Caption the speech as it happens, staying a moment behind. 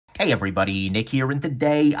Hey everybody, Nick here, and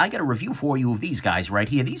today I got a review for you of these guys right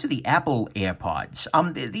here. These are the Apple Airpods.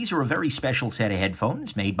 These are a very special set of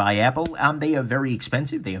headphones made by Apple. They are very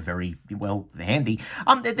expensive. They are very, well, handy.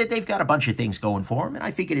 They've got a bunch of things going for them, and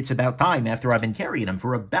I figured it's about time, after I've been carrying them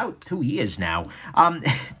for about 2 years now,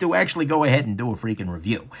 to actually go ahead and do a freaking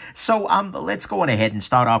review. So let's go on ahead and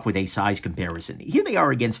start off with a size comparison. Here they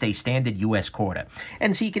are against a standard US quarter.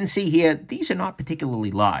 And so you can see here, these are not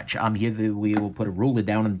particularly large. Here we will put a ruler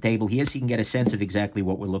down on the table here so you can get a sense of exactly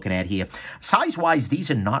what we're looking at here. Size-wise,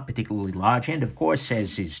 these are not particularly large, and of course,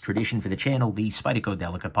 as is tradition for the channel, the Spyderco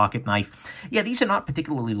Delica pocket knife. Yeah, these are not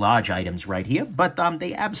particularly large items right here, but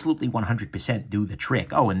they absolutely 100% do the trick.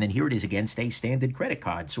 Oh, and then here it is against a standard credit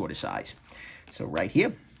card sort of size. So right here,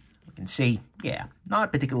 you can see, yeah,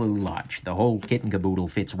 not particularly large. The whole kit and caboodle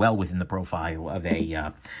fits well within the profile of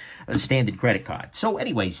a standard credit card. So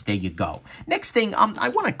anyways, there you go. Next thing, I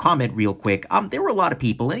want to comment real quick. There were a lot of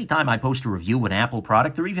people, anytime I post a review of an Apple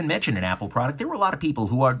product or even mention an Apple product, there were a lot of people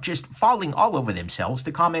who are just falling all over themselves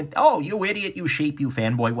to comment, oh, you idiot, you sheep, you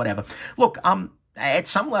fanboy, whatever. Look, at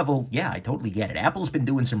some level, yeah, I totally get it. Apple's been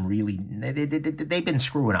doing some really, they've been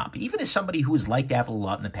screwing up. Even as somebody who has liked Apple a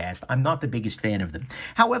lot in the past, I'm not the biggest fan of them.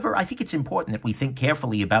 However, I think it's important that we think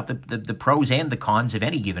carefully about the pros and the cons of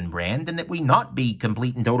any given brand, and that we not be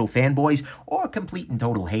complete and total fanboys or complete and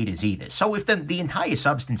total haters either. So if the entire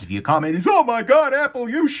substance of your comment is, oh my God, Apple,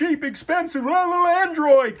 you sheep, expensive, little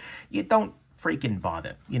Android, you don't freaking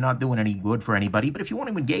bother. You're not doing any good for anybody, but if you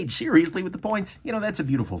want to engage seriously with the points, you know, that's a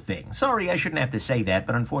beautiful thing. Sorry, I shouldn't have to say that,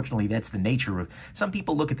 but unfortunately, that's the nature of, some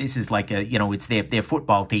people look at this as like a, you know, it's their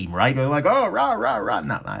football team, right? They're like, oh, rah, rah, rah.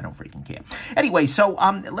 No, I don't freaking care. Anyway, so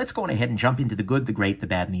let's go on ahead and jump into the good, the great, the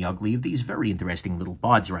bad, and the ugly of these very interesting little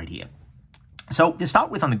pods right here. So to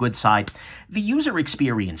start with on the good side, the user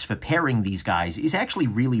experience for pairing these guys is actually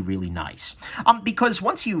really, really nice. Because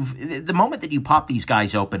the moment that you pop these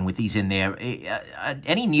guys open with these in there,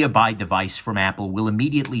 any nearby device from Apple will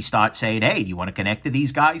immediately start saying, hey, do you want to connect to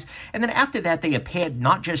these guys? And then after that, they are paired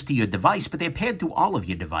not just to your device, but they're paired to all of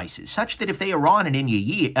your devices, such that if they are on and in your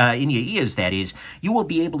ears, that is, you will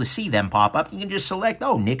be able to see them pop up. You can just select,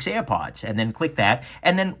 oh, Nick's AirPods, and then click that.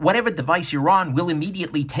 And then whatever device you're on will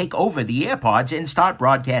immediately take over the AirPods and start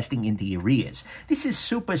broadcasting into your ears. This is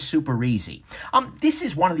super, super easy. This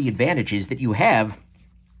is one of the advantages that you have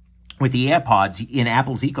with the AirPods in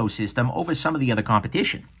Apple's ecosystem over some of the other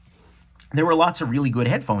competition. There are lots of really good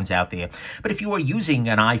headphones out there, but if you are using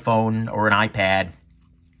an iPhone or an iPad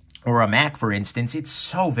or a Mac, for instance, it's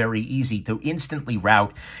so very easy to instantly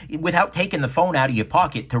route, without taking the phone out of your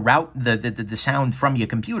pocket, to route the sound from your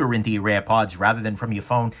computer into your AirPods rather than from your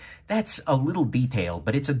phone. That's a little detail,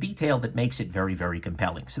 but it's a detail that makes it very, very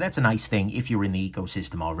compelling. So that's a nice thing if you're in the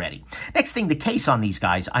ecosystem already. Next thing, the case on these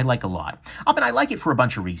guys, I like a lot. And I like it for a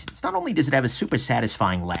bunch of reasons. Not only does it have a super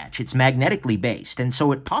satisfying latch, it's magnetically based, and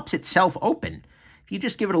so it pops itself open. If you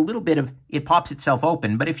just give it a little bit of, it pops itself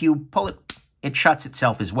open, but if you pull it, it shuts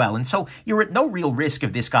itself as well. And so you're at no real risk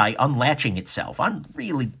of this guy unlatching itself. I'm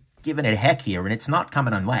really giving it a heck here, and it's not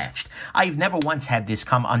coming unlatched. I've never once had this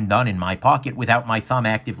come undone in my pocket without my thumb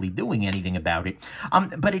actively doing anything about it.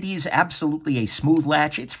 But it is absolutely a smooth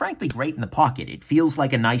latch. It's frankly great in the pocket. It feels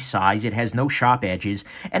like a nice size. It has no sharp edges,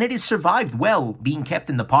 and it has survived well being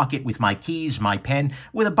kept in the pocket with my keys, my pen,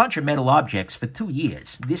 with a bunch of metal objects for 2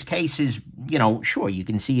 years. This case is, you know, sure, you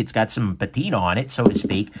can see it's got some patina on it, so to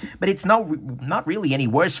speak, but it's not really any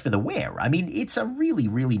worse for the wear. I mean, it's a really,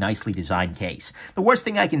 really nicely designed case. The worst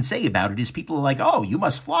thing I can say about it is people are like, oh, you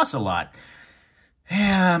must floss a lot.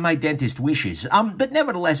 Yeah, my dentist wishes. But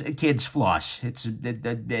nevertheless, kids floss. It's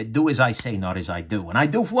do as I say, not as I do. And I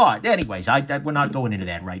do floss. Anyways, we're not going into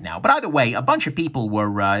that right now. But either way, a bunch of people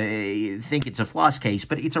think it's a floss case,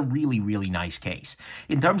 but it's a really, really nice case.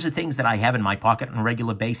 In terms of things that I have in my pocket on a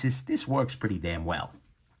regular basis, this works pretty damn well.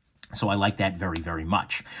 So I like that very, very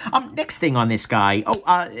much. Next thing on this guy,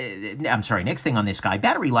 next thing on this guy,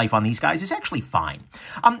 battery life on these guys is actually fine.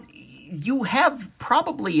 You have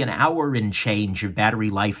probably an hour and change of battery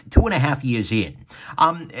life 2.5 years in.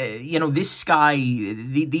 You know, this guy,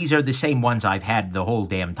 these are the same ones I've had the whole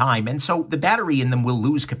damn time, and so the battery in them will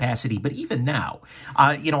lose capacity, but even now,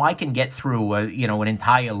 you know, I can get through, you know, an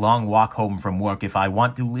entire long walk home from work if I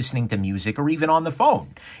want to, listening to music, or even on the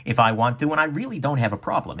phone if I want to, and I really don't have a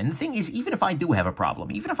problem. And the thing is, even if I do have a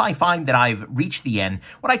problem, even if I find that I've reached the end,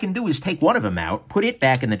 what I can do is take one of them out, put it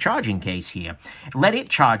back in the charging case here, let it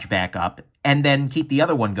charge back up, and then keep the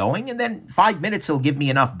other one going, and then 5 minutes will give me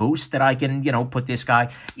enough boost that I can, put this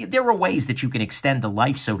guy. There are ways that you can extend the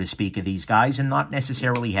life, so to speak, of these guys and not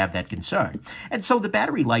necessarily have that concern. And so the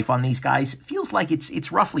battery life on these guys feels like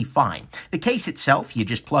it's roughly fine. The case itself, you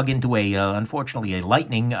just plug into unfortunately, a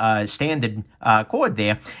lightning standard cord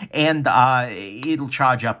there, and it'll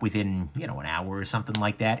charge up within, an hour or something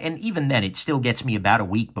like that. And even then, it still gets me about a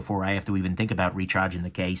week before I have to even think about recharging the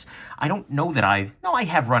case. I don't know that I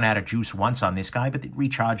have run out of juice once on this guy, but it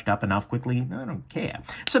recharged up enough quickly. I don't care.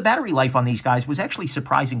 So battery life on these guys was actually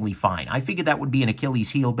surprisingly fine. I figured that would be an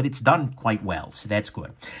Achilles heel, but it's done quite well, so that's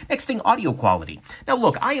good. Next thing, audio quality. Now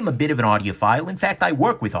look, I am a bit of an audiophile. In fact, I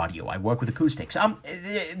work with audio. I work with acoustics.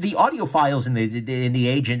 The audiophiles in the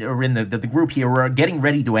agent or in the group here are getting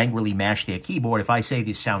ready to angrily mash their keyboard if I say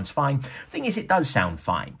this sounds fine. Thing is, it does sound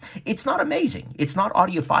fine. It's not amazing. It's not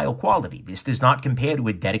audiophile quality. This does not compare to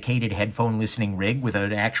a dedicated headphone listening rig with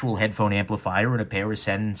an actual headphone amplifier and a pair of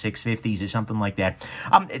Sen 650s or something like that.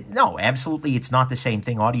 No, absolutely, it's not the same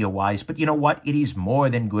thing audio-wise, but you know what? It is more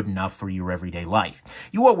than good enough for your everyday life.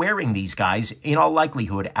 You are wearing these guys, in all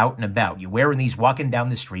likelihood, out and about. You're wearing these walking down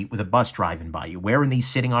the street with a bus driving by. You're wearing these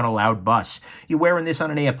sitting on a loud bus. You're wearing this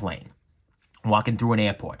on an airplane, walking through an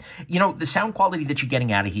airport. The sound quality that you're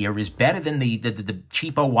getting out of here is better than the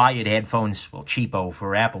cheapo wired headphones. Well, cheapo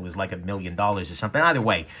for Apple is like $1 million or something. Either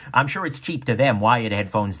way, I'm sure it's cheap to them, wired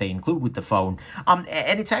headphones they include with the phone. And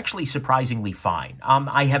it's actually surprisingly fine.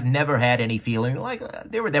 I have never had any feeling like,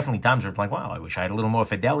 there were definitely times where it's like, wow, I wish I had a little more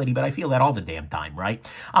fidelity, but I feel that all the damn time, right?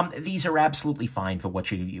 These are absolutely fine for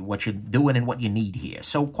what you're doing and what you need here.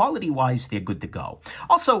 So quality-wise, they're good to go.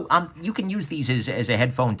 Also, you can use these as a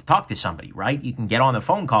headphone to talk to somebody, right? You can get on a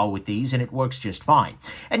phone call with these, and it works just fine.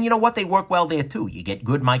 And you know what? They work well there, too. You get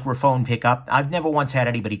good microphone pickup. I've never once had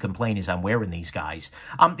anybody complain as I'm wearing these guys.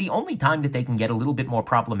 The only time that they can get a little bit more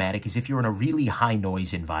problematic is if you're in a really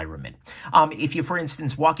high-noise environment. If you're, for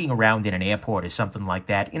instance, walking around in an airport or something like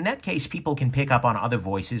that, in that case, people can pick up on other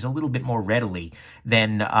voices a little bit more readily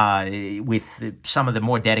than with some of the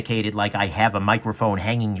more dedicated, like I have a microphone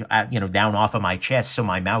hanging, down off of my chest so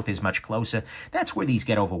my mouth is much closer. That's where these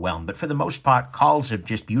get overwhelmed. But for the most part, calls are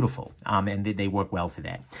just beautiful, and they work well for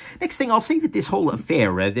that. Next thing, I'll say that this whole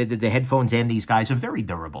affair, the headphones and these guys are very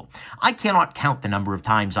durable. I cannot count the number of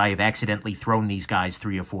times I have accidentally thrown these guys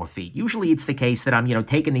 3 or 4 feet. Usually it's the case that I'm,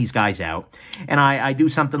 taking these guys out, and I do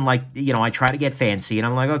something like, I try to get fancy, and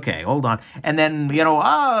I'm like, okay, hold on, and then,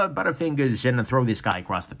 butterfingers, and throw this guy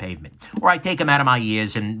across the pavement. Or I take them out of my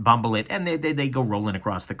ears and bumble it, and they go rolling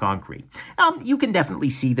across the concrete. You can definitely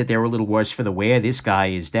see that they're a little worse for the wear. This guy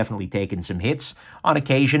is definitely taking some hits on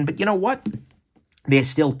occasion, but you know what? They're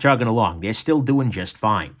still chugging along. They're still doing just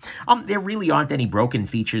fine. There really aren't any broken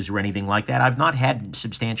features or anything like that. I've not had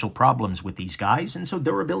substantial problems with these guys, and so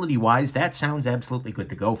durability-wise, that sounds absolutely good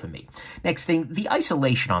to go for me. Next thing, the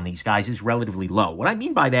isolation on these guys is relatively low. What I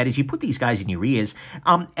mean by that is you put these guys in your ears,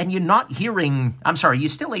 and you're not hearing, you're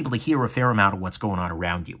still able to hear a fair amount of what's going on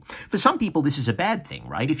around you. For some people, this is a bad thing,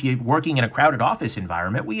 right? If you're working in a crowded office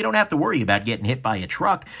environment, well, you don't have to worry about getting hit by a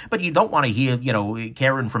truck, but you don't want to hear,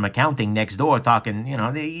 Karen from accounting next door talking.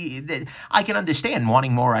 I can understand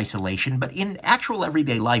wanting more isolation, but in actual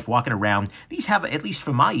everyday life, walking around, these have, at least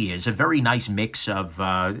for my ears, a very nice mix of,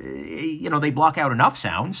 they block out enough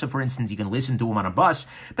sound. So, for instance, you can listen to them on a bus,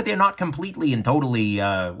 but they're not completely and totally,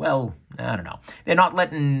 I don't know. They're not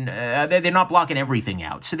they're not blocking everything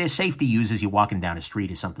out. So they're safe to use as you're walking down a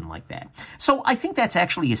street or something like that. So I think that's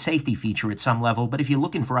actually a safety feature at some level, but if you're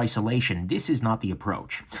looking for isolation, this is not the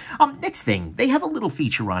approach. Next thing, they have a little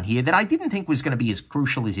feature on here that I didn't think was going to be as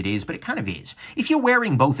crucial as it is, but it kind of is. If you're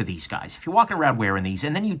wearing both of these guys, if you're walking around wearing these,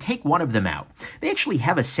 and then you take one of them out, they actually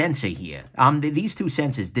have a sensor here. These two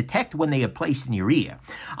sensors detect when they are placed in your ear.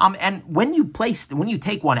 And when you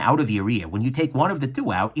take one out of your ear, when you take one of the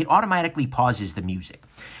two out, it automatically pauses the music.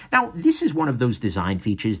 Now, this is one of those design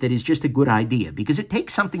features that is just a good idea because it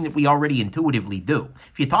takes something that we already intuitively do.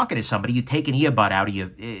 If you're talking to somebody, you take an earbud out of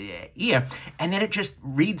your ear, and then it just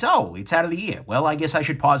reads, oh, it's out of the ear. Well, I guess I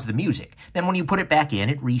should pause the music. Then when you put it back in,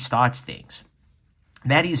 it restarts things.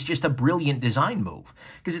 That is just a brilliant design move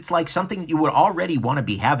because it's like something that you would already want to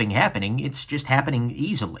be having happening. It's just happening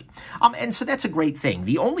easily. And so that's a great thing.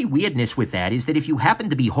 The only weirdness with that is that if you happen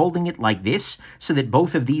to be holding it like this so that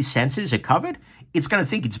both of these sensors are covered, it's going to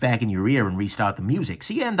think it's back in your ear and restart the music.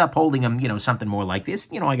 So you end up holding them, something more like this.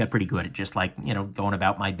 I got pretty good at just like, going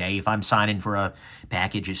about my day. If I'm signing for a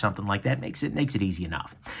package or something like that, makes it easy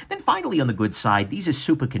enough. Then finally, on the good side, these are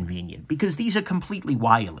super convenient because these are completely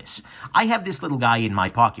wireless. I have this little guy in in my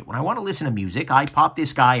pocket. When I want to listen to music, I pop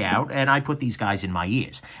this guy out and I put these guys in my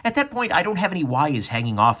ears. At that point, I don't have any wires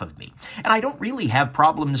hanging off of me. And I don't really have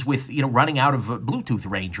problems with, running out of Bluetooth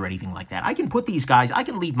range or anything like that. I can put these guys, I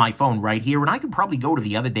can leave my phone right here, and I can probably go to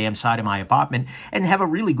the other damn side of my apartment and have a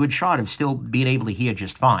really good shot of still being able to hear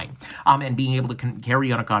just fine. And being able to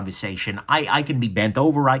carry on a conversation. I can be bent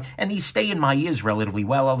over, and these stay in my ears relatively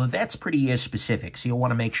well, although that's pretty ear specific, so you'll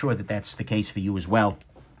want to make sure that that's the case for you as well.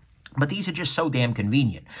 But these are just so damn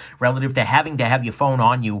convenient relative to having to have your phone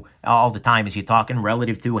on you all the time as you're talking,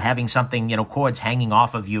 relative to having something, cords hanging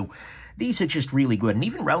off of you. These are just really good. And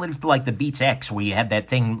even relative to like the Beats X where you had that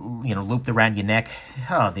thing, looped around your neck.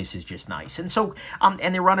 Oh, this is just nice. And so,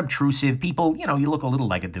 and they're unobtrusive. People, you look a little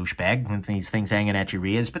like a douchebag with these things hanging at your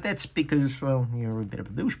ears, but that's because, well, you're a bit of a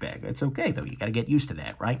douchebag. It's okay, though. You got to get used to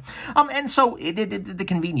that, right? And so the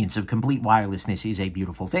convenience of complete wirelessness is a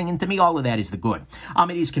beautiful thing. And to me, all of that is the good.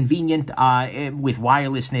 It is convenient with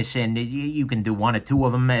wirelessness, and you can do one or two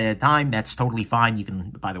of them at a time. That's totally fine. You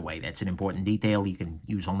can, by the way, that's an important detail. You can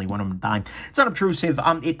use only one of them at a time. It's unobtrusive.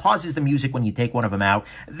 It pauses the music when you take one of them out.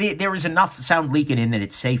 There is enough sound leaking in that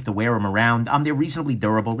it's safe to wear them around. They're reasonably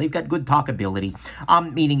durable. They've got good talkability,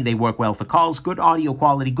 meaning they work well for calls, good audio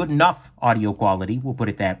quality, good enough audio quality, we'll put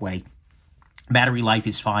it that way. Battery life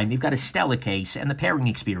is fine. They've got a stellar case, and the pairing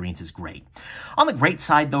experience is great. On the great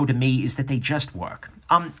side, though, to me, is that they just work.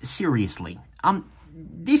 Seriously.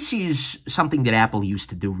 This is something that Apple used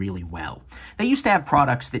to do really well. They used to have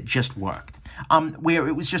products that just worked, where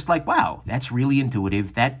it was just like, wow, that's really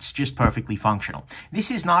intuitive. That's just perfectly functional. This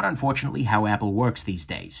is not, unfortunately, how Apple works these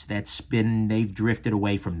days. They've drifted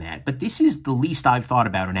away from that. But this is the least I've thought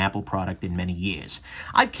about an Apple product in many years.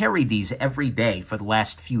 I've carried these every day for the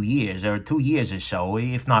last few years, or 2 years or so,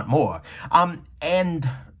 if not more. And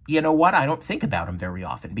you know what? I don't think about them very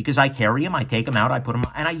often because I carry them, I take them out, I put them,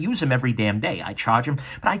 and I use them every damn day. I charge them,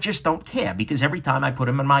 but I just don't care because every time I put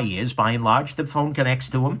them in my ears, by and large, the phone connects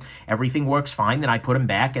to them. Everything works fine. Then I put them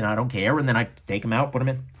back and I don't care. And then I take them out, put them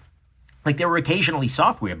in. Like, there are occasionally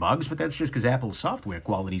software bugs, but that's just because Apple's software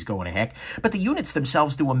quality is going to heck. But the units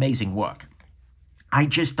themselves do amazing work. I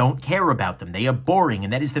just don't care about them. They are boring,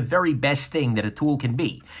 and that is the very best thing that a tool can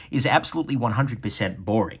be, is absolutely 100%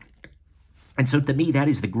 boring. And so to me, that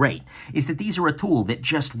is the great, is that these are a tool that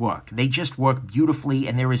just work. They just work beautifully,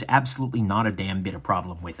 and there is absolutely not a damn bit of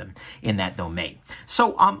problem with them in that domain.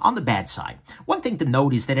 So on the bad side, one thing to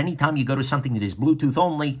note is that anytime you go to something that is Bluetooth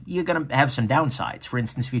only, you're going to have some downsides. For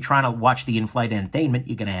instance, if you're trying to watch the in-flight entertainment,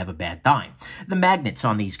 you're going to have a bad time. The magnets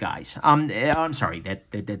on these guys, I'm sorry,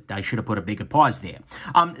 that I should have put a bigger pause there.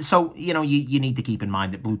 So, you need to keep in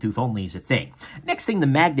mind that Bluetooth only is a thing. Next thing, the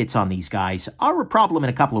magnets on these guys are a problem in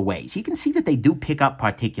a couple of ways. You can see that they do pick up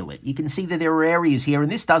particulate. You can see that there are areas here,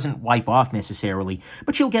 and this doesn't wipe off necessarily,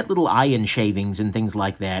 but you'll get little iron shavings and things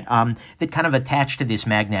like that that kind of attach to this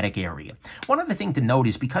magnetic area. One other thing to note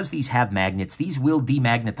is because these have magnets, these will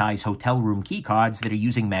demagnetize hotel room key cards that are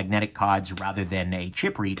using magnetic cards rather than a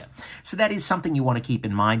chip reader. So that is something you want to keep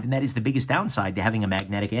in mind, and that is the biggest downside to having a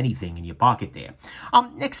magnetic anything in your pocket there.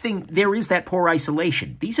 Next thing, there is that poor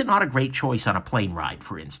isolation. These are not a great choice on a plane ride,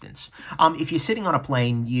 for instance. If you're sitting on a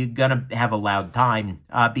plane, you're going to have a loud time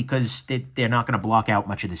because they're not going to block out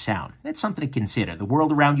much of the sound. That's something to consider. The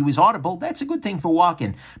world around you is audible. That's a good thing for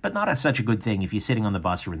walking, but not such a good thing if you're sitting on the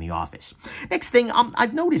bus or in the office. Next thing,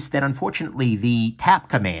 I've noticed that unfortunately the tap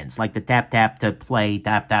commands, like the tap to play,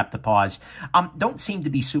 tap to pause, don't seem to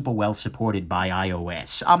be super well supported by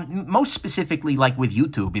iOS. Most specifically, like with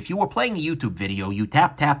YouTube, if you were playing a YouTube video, you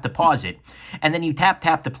tap to pause it, and then you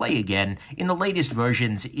tap to play again. In the latest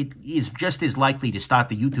versions, it is just as likely to start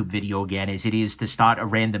the YouTube video again as it is to start a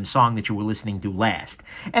random song that you were listening to last.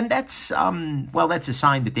 And that's, well, that's a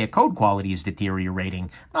sign that their code quality is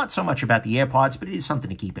deteriorating. Not so much about the Airpods, but it is something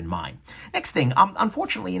to keep in mind. Next thing,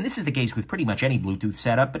 unfortunately, and this is the case with pretty much any Bluetooth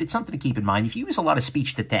setup, but it's something to keep in mind. If you use a lot of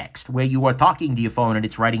speech-to-text, where you are talking to your phone and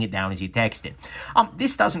it's writing it down as you text it,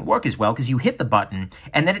 this doesn't work as well because you hit the button,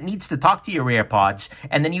 and then it needs to talk to your Airpods,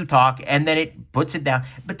 and then you talk, and then it puts it down.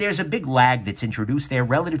 But there's a big lag that's introduced there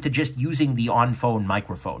relative to just using the on-phone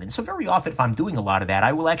microphone. And so very often, if I'm doing a lot of that,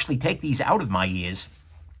 I will actually take these out of my ears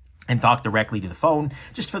and talk directly to the phone,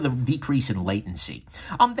 just for the decrease in latency.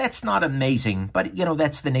 That's not amazing, but,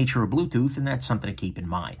 that's the nature of Bluetooth, and that's something to keep in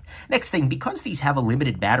mind. Next thing, because these have a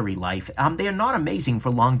limited battery life, they are not amazing for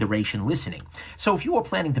long-duration listening. So if you are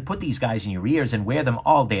planning to put these guys in your ears and wear them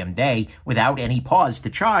all damn day without any pause to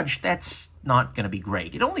charge, that's not going to be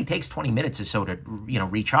great. It only takes 20 minutes or so to,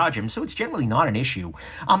 recharge them, so it's generally not an issue.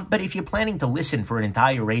 But if you're planning to listen for an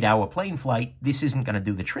entire 8-hour plane flight, this isn't going to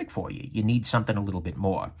do the trick for you. You need something a little bit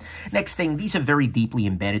more. Next thing, these are very deeply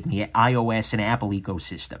embedded in the iOS and Apple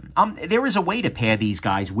ecosystem. There is a way to pair these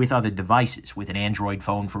guys with other devices, with an Android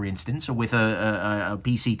phone, for instance, or with a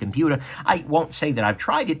PC computer. I won't say that I've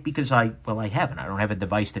tried it because I haven't. I don't have a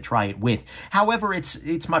device to try it with. However,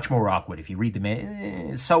 it's much more awkward if you read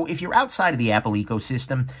them. So if you're outside of the Apple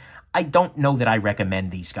ecosystem, I don't know that I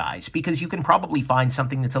recommend these guys, because you can probably find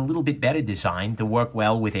something that's a little bit better designed to work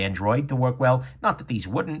well with Android, to work well, not that these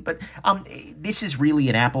wouldn't, but this is really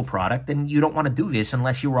an Apple product, and you don't want to do this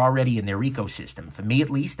unless you're already in their ecosystem. For me, at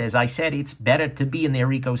least, as I said, it's better to be in their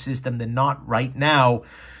ecosystem than not right now.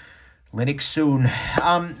 Linux soon.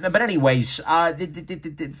 But anyways,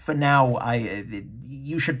 for now,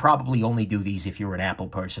 you should probably only do these if you're an Apple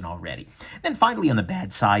person already. Then finally, on the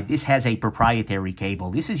bad side, this has a proprietary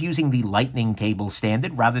cable. This is using the Lightning cable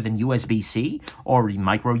standard rather than USB-C or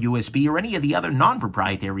micro USB or any of the other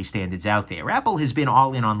non-proprietary standards out there. Apple has been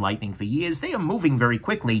all in on Lightning for years. They are moving very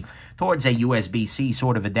quickly towards a USB-C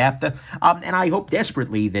sort of adapter. And I hope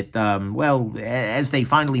desperately that, as they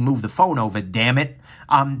finally move the phone over, damn it,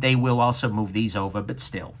 they will also move these over, but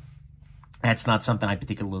still. That's not something I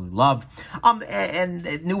particularly love.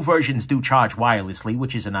 And new versions do charge wirelessly,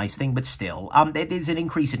 which is a nice thing, but still, there's an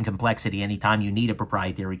increase in complexity anytime you need a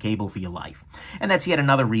proprietary cable for your life. And that's yet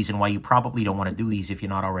another reason why you probably don't want to do these if you're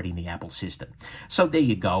not already in the Apple system. So there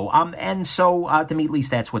you go. And so, to me at least,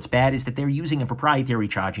 that's what's bad, is that they're using a proprietary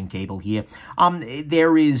charging cable here.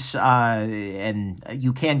 There is, and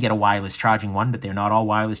you can get a wireless charging one, but they're not all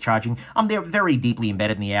wireless charging. They're very deeply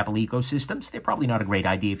embedded in the Apple ecosystem, so they're probably not a great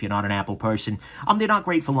idea if you're not an Apple person. They're not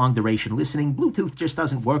great for long-duration listening. Bluetooth just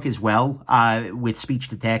doesn't work as well with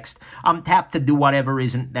speech-to-text. Tap to do whatever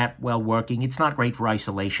isn't that well working. It's not great for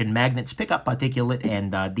isolation. Magnets pick up particulate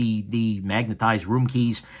and demagnetize room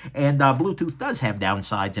keys. And Bluetooth does have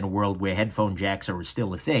downsides in a world where headphone jacks are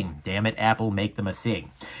still a thing. Damn it, Apple, make them a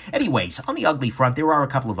thing. Anyways, on the ugly front, there are a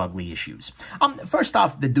couple of ugly issues. First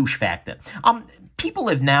off, the douche factor. People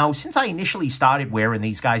have now, since I initially started wearing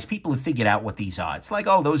these guys, people have figured out what these are. It's like,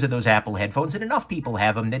 oh, those are those Apple headphones, and enough people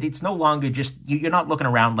have them that it's no longer just, you're not looking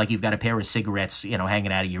around like you've got a pair of cigarettes,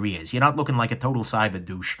 hanging out of your ears. You're not looking like a total cyber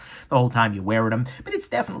douche the whole time you're wearing them, but it's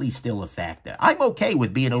definitely still a factor. I'm okay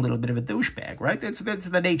with being a little bit of a douchebag, right? That's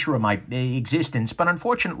the nature of my existence, but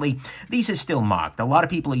unfortunately, these are still marked. A lot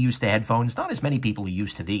of people are used to headphones, not as many people are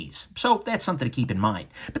used to these. So that's something to keep in mind.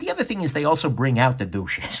 But the other thing is they also bring out the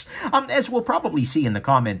douches. As we'll probably see in the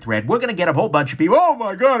comment thread, we're going to get a whole bunch of people, oh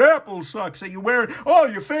my God, Apple sucks. Are you wearing,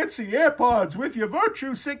 your fancy Airpods with your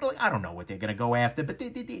virtue signaling? I don't know what they're going to go after, but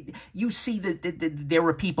you see that there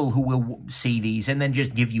are people who will see these and then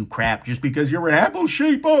just give you crap just because you're an Apple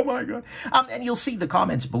sheep. Oh my God. And you'll see the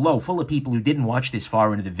comments below full of people who didn't watch this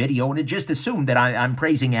far into the video and had just assumed that I'm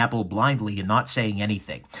praising Apple blindly and not saying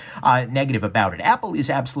anything negative about it. Apple is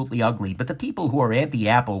absolutely ugly, but the people who are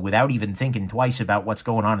anti-Apple without even thinking twice about what's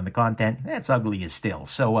going on in the content, that's ugly as still.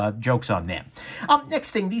 So joke's on them.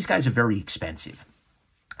 Next thing, these guys are very expensive.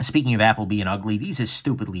 Speaking of Apple being ugly, these are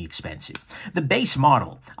stupidly expensive. The base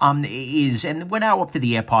model is, and we're now up to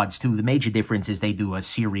the AirPods too. The major difference is they do a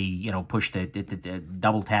Siri, push the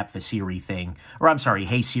double tap for Siri thing, or I'm sorry,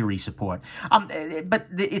 Hey Siri support. But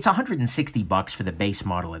it's $160 for the base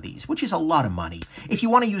model of these, which is a lot of money. If you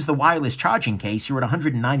want to use the wireless charging case, you're at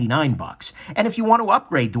 $199. And if you want to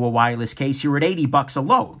upgrade to a wireless case, you're at $80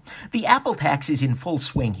 alone. The Apple tax is in full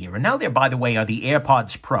swing here. And now there, by the way, are the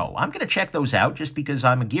AirPods Pro. I'm going to check those out just because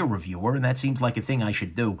I'm a gear reviewer, and that seems like a thing I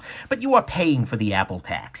should do. But you are paying for the Apple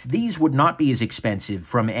tax. These would not be as expensive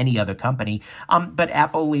from any other company, but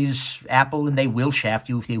Apple is Apple, and they will shaft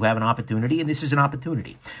you if you have an opportunity, and this is an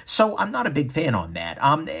opportunity. So I'm not a big fan on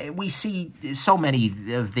that. We see so many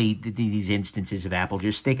of these instances of Apple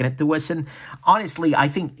just sticking it to us, and honestly, I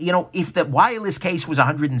think, if the wireless case was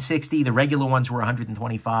 $160, the regular ones were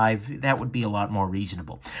 $125, that would be a lot more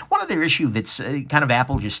reasonable. One other issue that's kind of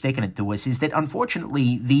Apple just sticking it to us is that,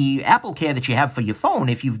 unfortunately, the Apple Care that you have for your phone,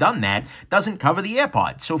 if you've done that, doesn't cover the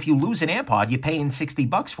AirPod. So if you lose an AirPod, you're paying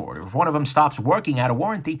 $60 for it. If one of them stops working out of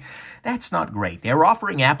warranty, that's not great. They're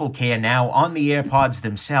offering Apple Care now on the AirPods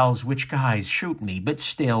themselves, which, guys, shoot me, but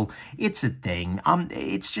still, it's a thing.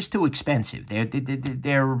 It's just too expensive. They're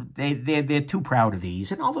too proud of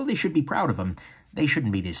these, and although they should be proud of them, they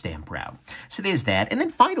shouldn't be this damn proud. So there's that. And then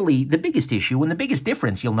finally, the biggest issue and the biggest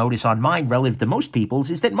difference you'll notice on mine relative to most people's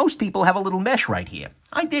is that most people have a little mesh right here.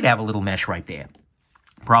 I did have a little mesh right there.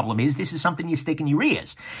 Problem is, this is something you stick in your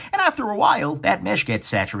ears. And after a while, that mesh gets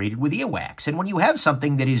saturated with earwax. And when you have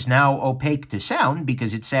something that is now opaque to sound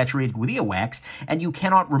because it's saturated with earwax and you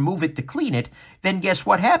cannot remove it to clean it, then guess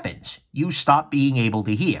what happens? You stop being able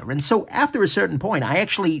to hear. And so after a certain point, I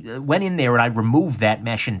actually went in there and I removed that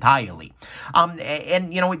mesh entirely.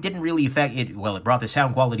 And, you know, it didn't really affect it. Well, it brought the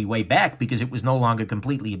sound quality way back because it was no longer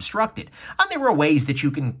completely obstructed. And there are ways that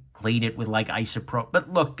you can clean it with like isopropyl.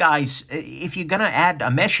 But look, guys, if you're going to add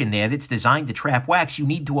a mesh in there that's designed to trap wax, you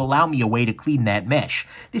need to allow me a way to clean that mesh.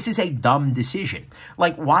 This is a dumb decision.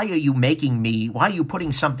 Like, why are you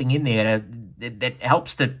putting something in there that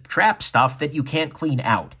helps to trap stuff that you can't clean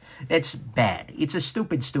out? That's bad. It's a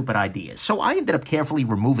stupid, stupid idea. So I ended up carefully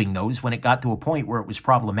removing those when it got to a point where it was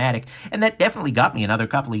problematic, and that definitely got me another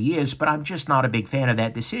couple of years, but I'm just not a big fan of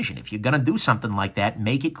that decision. If you're going to do something like that,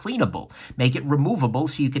 make it cleanable. Make it removable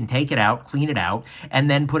so you can take it out, clean it out,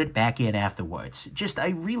 and then put it back in afterwards. Just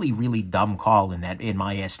a really, really dumb call in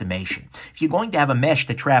my estimation. If you're going to have a mesh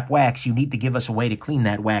to trap wax, you need to give us a way to clean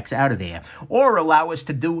that wax out of there, or allow us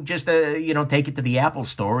to do just take it to the Apple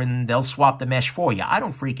store and they'll swap the mesh for you. I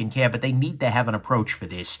don't freaking care, but they need to have an approach for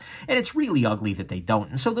this, and it's really ugly that they don't.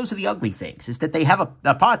 And so those are the ugly things, is that they have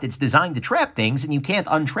a part that's designed to trap things, and you can't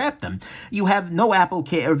untrap them. You have no Apple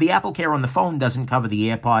Care, or the Apple Care on the phone doesn't cover the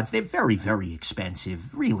AirPods. They're very, very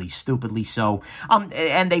expensive, really stupidly so,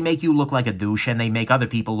 and they make you look like a douche, and they make other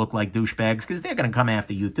people look like douchebags, because they're going to come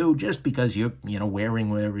after you too, just because you're, wearing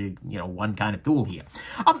one kind of tool here.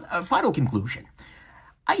 Final conclusion.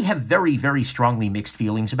 I have very, very strongly mixed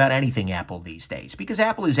feelings about anything Apple these days, because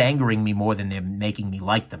Apple is angering me more than they're making me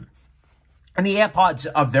like them. And the Airpods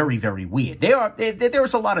are very, very weird.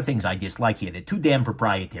 There's a lot of things I dislike here. They're too damn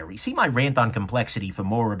proprietary. See my rant on complexity for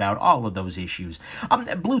more about all of those issues.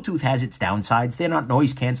 Bluetooth has its downsides. They're not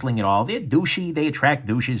noise canceling at all. They're douchey. They attract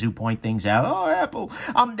douches who point things out. Oh, Apple.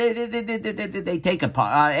 They take a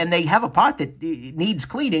part, and they have a part that needs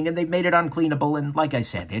cleaning, and they've made it uncleanable. And like I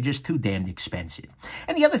said, they're just too damned expensive.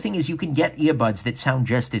 And the other thing is you can get earbuds that sound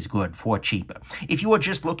just as good for cheaper. If you are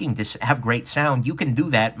just looking to have great sound, you can do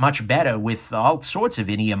that much better with all sorts of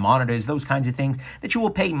in-ear monitors, those kinds of things that you will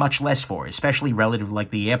pay much less for, especially relative like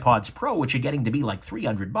the AirPods Pro, which are getting to be like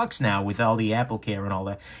 $300 now with all the Apple Care and all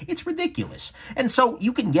that. It's ridiculous. And so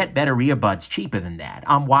you can get better earbuds cheaper than that.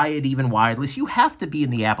 Wired, even wireless. You have to be in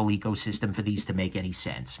the Apple ecosystem for these to make any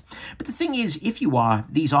sense. But the thing is, if you are,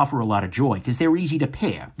 these offer a lot of joy because they're easy to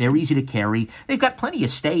pair. They're easy to carry. They've got plenty of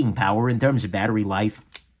staying power in terms of battery life.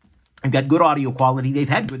 They've got good audio quality, they've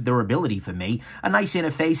had good durability for me, a nice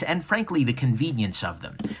interface, and frankly, the convenience of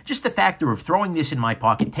them. Just the factor of throwing this in my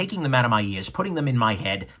pocket, taking them out of my ears, putting them in my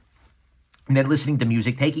head, and then listening to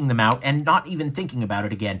music, taking them out, and not even thinking about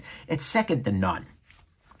it again, it's second to none.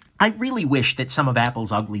 I really wish that some of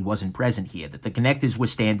Apple's ugly wasn't present here, that the connectors were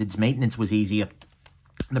standards, maintenance was easier,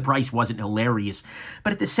 the price wasn't hilarious,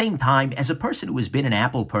 but at the same time, as a person who has been an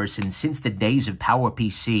Apple person since the days of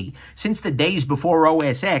PowerPC, since the days before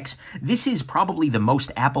OS X, this is probably the most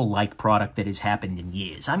Apple-like product that has happened in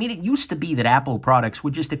years. I mean, it used to be that Apple products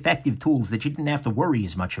were just effective tools that you didn't have to worry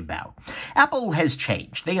as much about. Apple has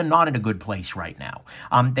changed. They are not in a good place right now.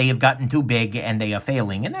 They have gotten too big and they are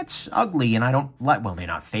failing, and that's ugly, and I don't like, well, they're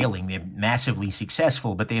not failing, they're massively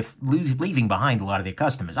successful, but they're leaving behind a lot of their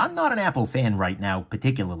customers. I'm not an Apple fan right now,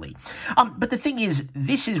 particularly. But the thing is,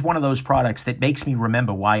 this is one of those products that makes me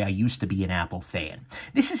remember why I used to be an Apple fan.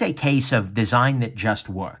 This is a case of design that just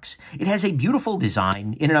works. It has a beautiful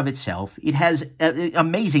design in and of itself. It has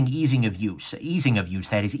amazing easing of use,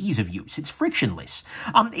 that is, ease of use. It's frictionless.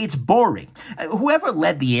 It's boring. Whoever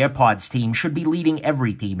led the AirPods team should be leading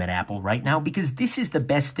every team at Apple right now because this is the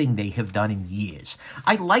best thing they have done in years.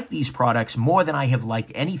 I like these products more than I have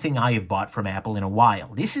liked anything I have bought from Apple in a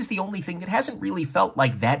while. This is the only thing that hasn't really felt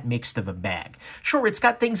like that mixed of a bag. Sure, it's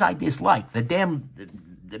got things I dislike. The damn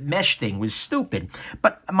mesh thing was stupid,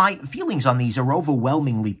 but my feelings on these are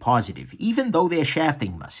overwhelmingly positive, even though they're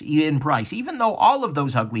shafting us in price, even though all of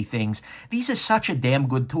those ugly things, these are such a damn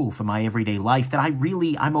good tool for my everyday life that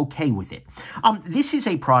I'm okay with it. This is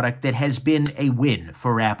a product that has been a win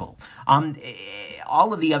for Apple.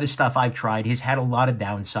 All of the other stuff I've tried has had a lot of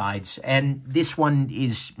downsides, and this one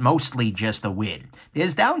is mostly just a win.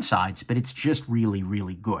 There's downsides, but it's just really,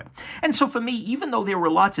 really good. And so for me, even though there were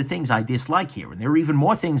lots of things I dislike here, and there are even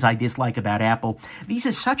more things I dislike about Apple, these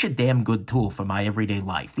are such a damn good tool for my everyday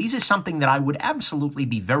life. These are something that I would absolutely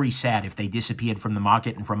be very sad if they disappeared from the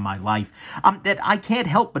market and from my life, that I can't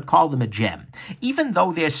help but call them a gem. Even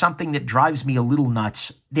though there's something that drives me a little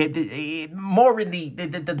nuts more in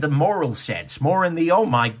the moral sense, more in the, oh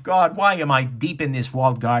my God, why am I deep in this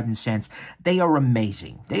walled garden sense. They are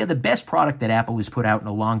amazing. They are the best product that Apple has put out in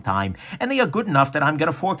a long time, and they are good enough that I'm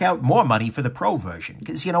going to fork out more money for the Pro version.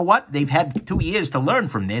 Because you know what? They've had 2 years to learn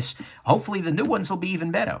from this. Hopefully the new ones will be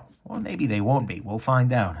even better. Or maybe they won't be. We'll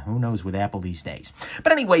find out. Who knows with Apple these days.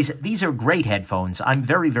 But anyways, these are great headphones. I'm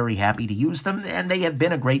very, very happy to use them, and they have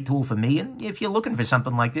been a great tool for me. And if you're looking for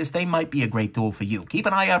something like this, they might be a great tool for you. Keep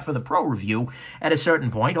an eye out for the Pro review at a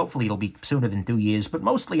certain point. Hopefully it'll be sooner than 2 years. But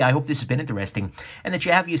mostly I hope this has been interesting and that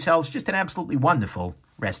you have yourselves just an absolutely wonderful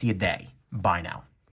rest of your day. Bye now.